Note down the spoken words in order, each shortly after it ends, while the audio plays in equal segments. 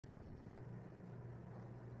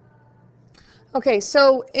Okay,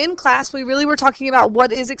 so in class, we really were talking about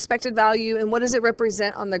what is expected value and what does it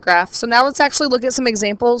represent on the graph. So now let's actually look at some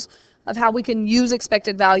examples of how we can use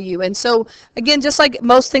expected value. And so again, just like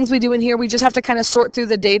most things we do in here, we just have to kind of sort through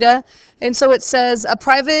the data. And so it says a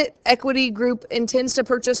private equity group intends to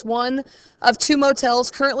purchase one of two motels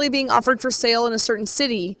currently being offered for sale in a certain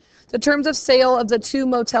city. The terms of sale of the two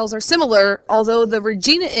motels are similar, although the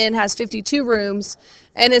Regina Inn has 52 rooms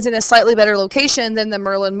and is in a slightly better location than the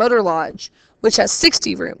Merlin Motor Lodge, which has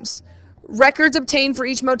 60 rooms. Records obtained for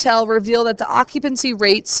each motel reveal that the occupancy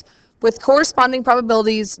rates with corresponding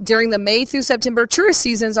probabilities during the May through September tourist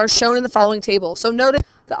seasons are shown in the following table. So notice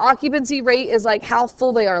the occupancy rate is like how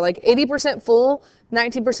full they are, like 80% full,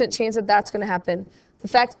 19% chance that that's going to happen. The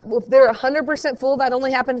fact, if they're 100% full, that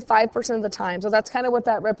only happens 5% of the time. So that's kind of what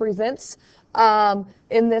that represents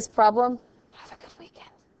in this problem. Have a good weekend.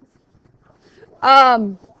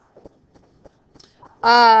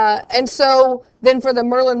 And so then for the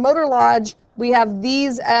Merlin Motor Lodge, we have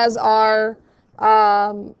these as our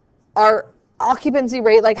occupancy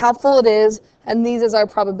rate, like how full it is, and these as our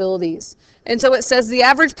probabilities. And so it says the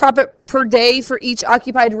average profit per day for each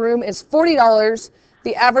occupied room is $40.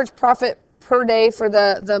 The average profit per day for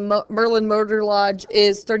the Merlin Motor Lodge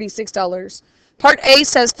is $36. Part A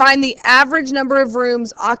says find the average number of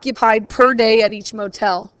rooms occupied per day at each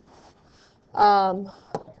motel. I'm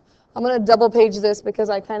going to double page this because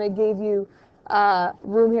I kind of gave you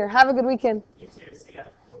room here. Have a good weekend. You too. See ya.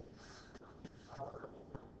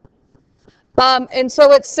 And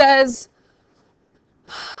so it says,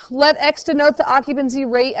 let X denote the occupancy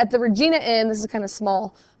rate at the Regina Inn. This is kind of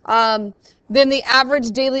small. Then the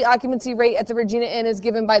average daily occupancy rate at the Regina Inn is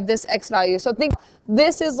given by this X value. So think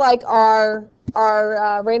this is like our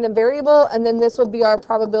random variable, and then this would be our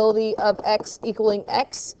probability of X equaling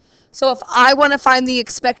X. So if I want to find the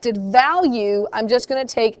expected value, I'm just going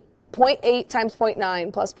to take 0.8 times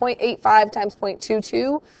 0.9 plus 0.85 times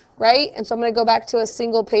 0.22, right? And so I'm going to go back to a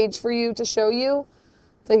single page for you to show you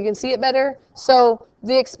so you can see it better. So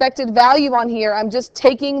the expected value on here, I'm just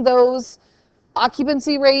taking those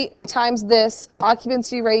occupancy rate times this,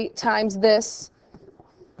 occupancy rate times this,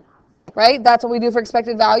 right? That's what we do for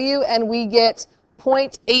expected value, and we get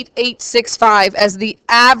 0.8865 as the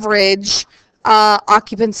average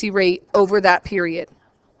occupancy rate over that period.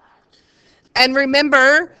 And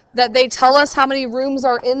remember that they tell us how many rooms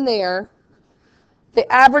are in there, the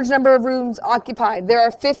average number of rooms occupied. There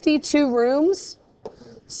are 52 rooms,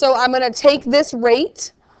 so I'm going to take this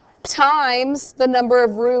rate times the number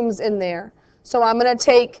of rooms in there. So I'm going to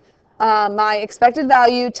take my expected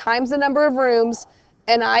value times the number of rooms,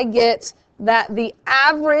 and I get that the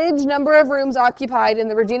average number of rooms occupied in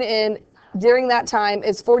the Regina Inn during that time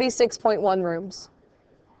is 46.1 rooms.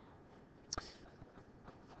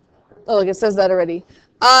 Oh, look, it says that already.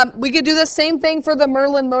 We could do the same thing for the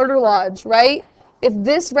Merlin Motor Lodge, right? If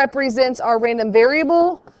this represents our random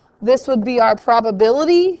variable, this would be our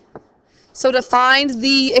probability. So to find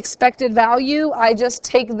the expected value, I just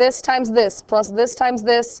take this times this plus this times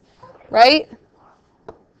this, right?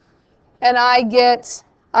 And I get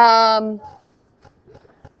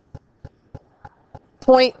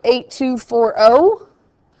 0.8240.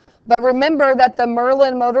 But remember that the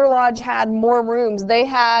Merlin Motor Lodge had more rooms. They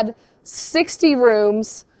had 60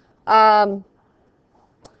 rooms.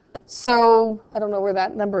 So I don't know where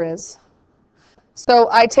that number is. So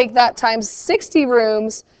I take that times 60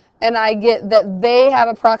 rooms, and I get that they have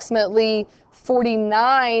approximately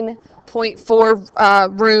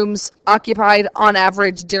 49.4 rooms occupied on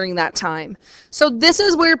average during that time. So this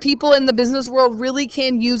is where people in the business world really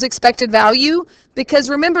can use expected value, because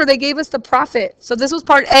remember, they gave us the profit. So this was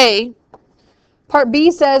part A. Part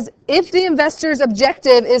B says, if the investor's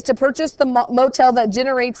objective is to purchase the motel that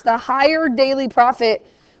generates the higher daily profit,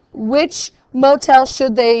 which motel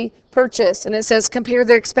should they purchase? And it says, compare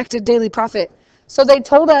their expected daily profit. So they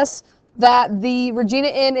told us that the Regina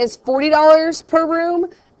Inn is $40 per room,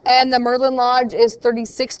 and the Merlin Lodge is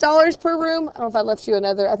 $36 per room. I don't know if I left you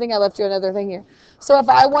another. I think I left you another thing here. So if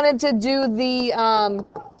I wanted to do the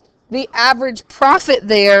average profit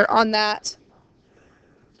there on that,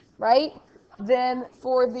 right? Then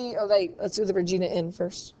for the, let's do the Regina Inn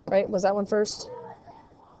first, right? Was that one first?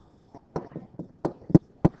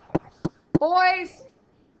 Boys,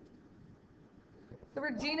 the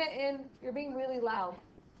Regina Inn, you're being really loud.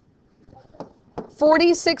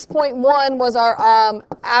 46.1 was our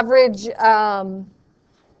average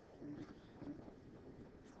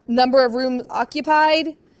number of rooms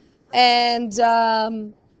occupied, and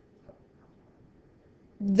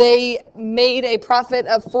they made a profit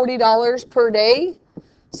of $40 per day.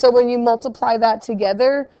 So when you multiply that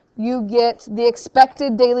together, you get the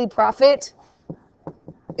expected daily profit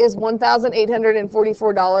is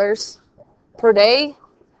 $1,844 per day,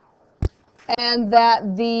 and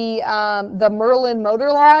that the Merlin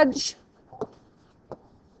Motor Lodge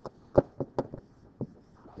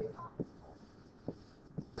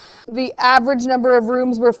the average number of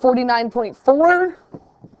rooms were 49.4,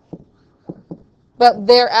 but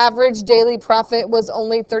their average daily profit was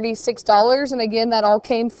only $36. And again, that all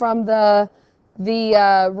came from the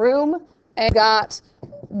room, and got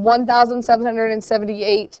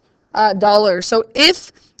 $1,778. So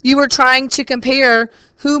if you were trying to compare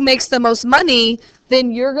who makes the most money,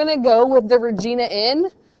 then you're going to go with the Regina Inn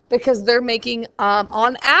because they're making,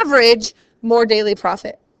 on average, more daily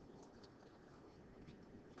profit.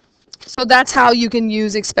 So that's how you can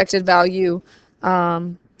use expected value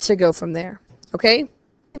to go from there. Okay?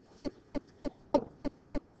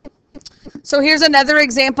 So here's another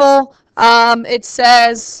example. It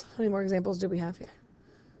says, how many more examples do we have here?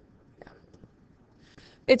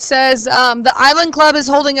 It says the Island Club is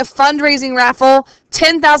holding a fundraising raffle.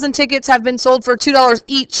 10,000 tickets have been sold for $2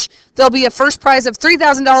 each. There'll be a first prize of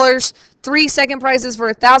 $3,000, 3 second prizes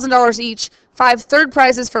for $1,000 each, 5 third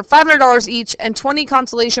prizes for $500 each, and 20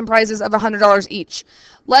 consolation prizes of $100 each.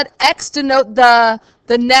 Let X denote the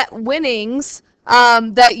net winnings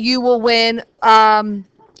that you will win,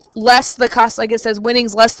 less the cost, like it says,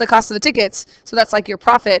 winnings less the cost of the tickets. So that's like your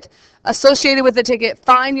profit associated with the ticket.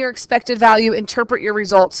 Find your expected value, interpret your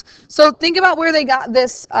results. So think about where they got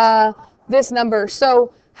this this number.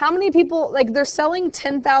 So how many people, like they're selling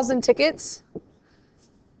 10,000 tickets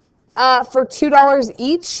for $2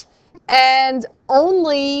 each, and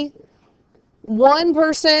only one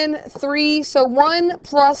person, 3, so 1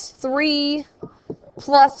 plus 3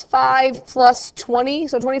 plus 5 plus 20,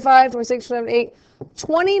 so 25, 26, 27, 8,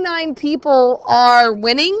 29 people are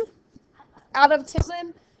winning out of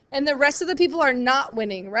 10,000, and the rest of the people are not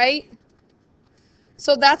winning, right?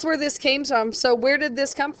 So that's where this came from. So where did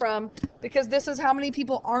this come from? Because this is how many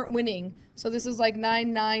people aren't winning. So this is like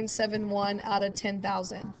 9971 out of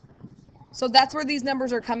 10,000. So that's where these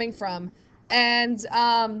numbers are coming from. And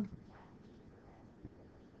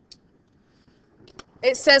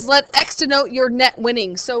it says let X denote your net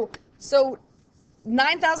winnings. So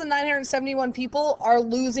 9,971 people are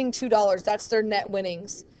losing $2. That's their net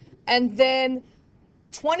winnings. And then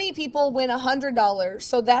 20 people win $100.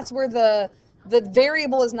 So that's where the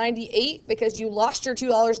variable is 98 because you lost your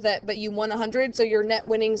 $2 but you won 100. So your net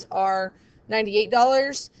winnings are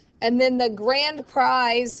 $98. And then the grand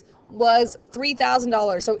prize was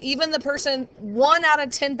 $3,000. So even the person, 1 out of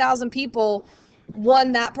 10,000 people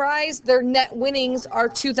won that prize, their net winnings are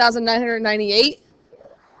 $2,998.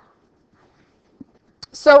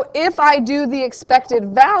 So if I do the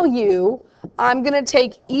expected value, I'm going to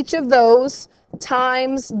take each of those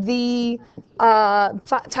times the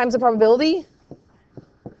probability.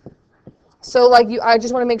 So like I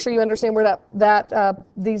just want to make sure you understand where that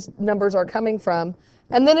these numbers are coming from,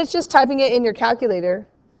 and then it's just typing it in your calculator.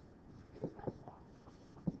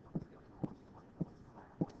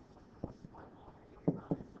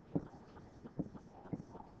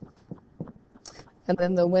 And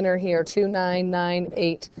then the winner here,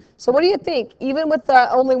 2998. So what do you think? Even with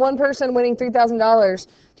only one person winning $3,000, do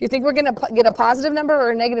you think we're going to get a positive number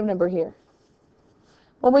or a negative number here?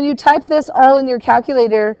 Well, when you type this all in your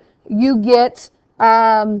calculator, you get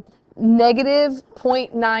negative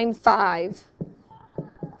 0.95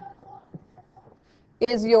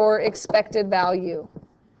 is your expected value.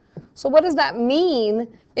 So what does that mean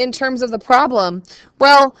in terms of the problem?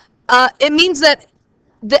 Well, it means that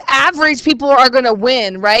the average people are going to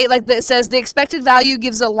win, right? Like it says, the expected value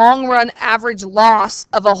gives a long-run average loss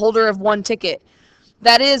of a holder of one ticket.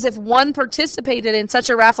 That is, if one participated in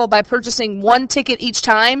such a raffle by purchasing one ticket each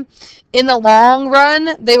time, in the long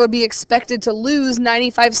run, they would be expected to lose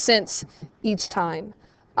 95 cents each time.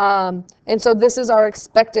 And so this is our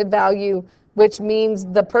expected value, which means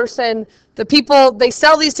the people, they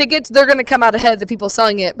sell these tickets, they're going to come out ahead, the people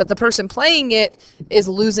selling it, but the person playing it is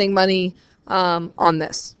losing money on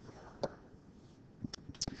this.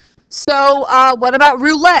 So what about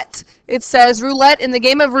roulette? It says roulette, in the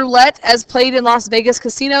game of roulette as played in Las Vegas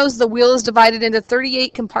casinos, the wheel is divided into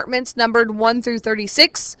 38 compartments numbered 1 through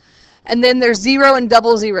 36, and then there's 0 and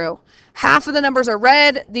 00. Half of the numbers are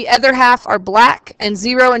red, the other half are black, and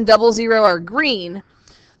 0 and 00 are green.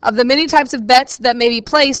 Of the many types of bets that may be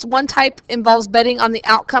placed, one type involves betting on the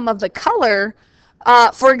outcome of the color.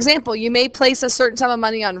 For example, you may place a certain sum of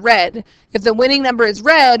money on red. If the winning number is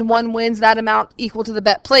red, one wins that amount equal to the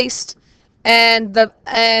bet placed, and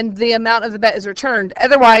the amount of the bet is returned.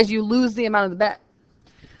 Otherwise, you lose the amount of the bet.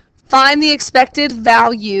 Find the expected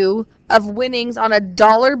value of winnings on a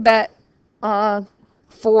dollar bet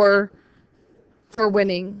for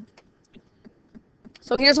winning.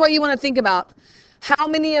 So here's what you want to think about. How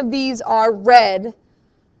many of these are red?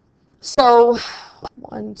 So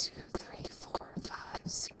 1, 2, 3, 4, 5,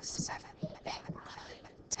 6, 7, 8, 9,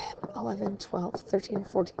 10, 11, 12, 13,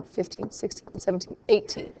 14, 15, 16, 17,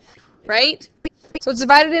 18, right? So it's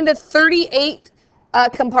divided into 38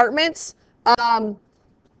 compartments.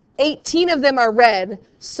 18 of them are red.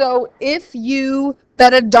 So if you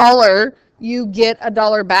bet $1, you get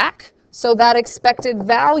 $1 back. So that expected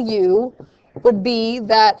value would be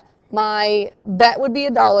that my bet would be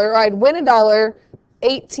 $1, or I'd win $1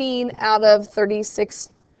 18 out of 38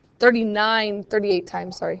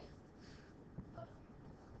 times, sorry.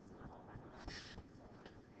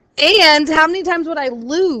 And how many times would I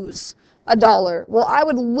lose $1? Well, I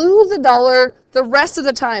would lose $1 the rest of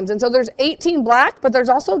the times. And so there's 18 black, but there's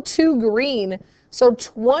also 2 green. So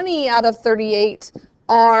 20 out of 38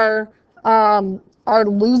 are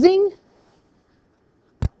losing.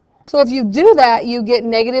 So if you do that, you get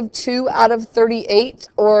 -2 out of 38,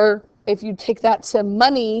 or if you take that to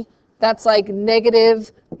money, that's like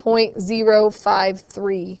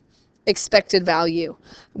 -0.053 expected value,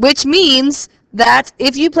 which means that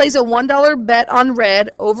if you place a $1 bet on red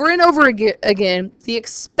over and over again, the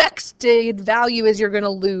expected value is you're going to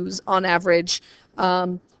lose on average.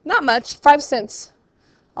 Not much, 5 cents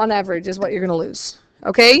on average is what you're going to lose.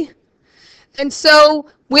 Okay? And so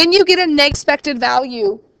when you get a expected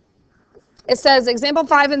value, it says example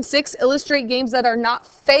 5 and 6 illustrate games that are not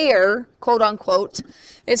fair, quote unquote.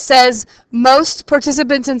 It says most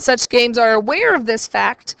participants in such games are aware of this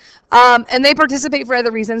fact, and they participate for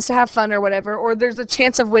other reasons, to have fun or whatever, or there's a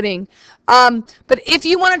chance of winning. But if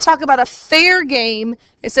you want to talk about a fair game,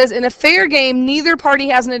 it says in a fair game, neither party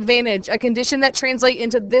has an advantage, a condition that translates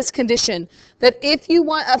into this condition, that if you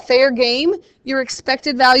want a fair game, your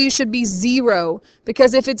expected value should be 0,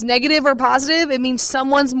 because if it's negative or positive, it means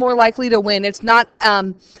someone's more likely to win. It's not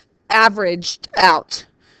averaged out.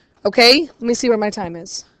 Okay, let me see where my time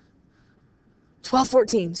is.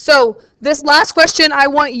 12:14. So this last question, I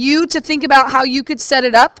want you to think about how you could set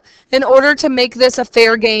it up in order to make this a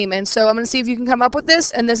fair game. And so I'm going to see if you can come up with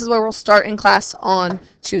this, and this is where we'll start in class on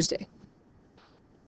Tuesday.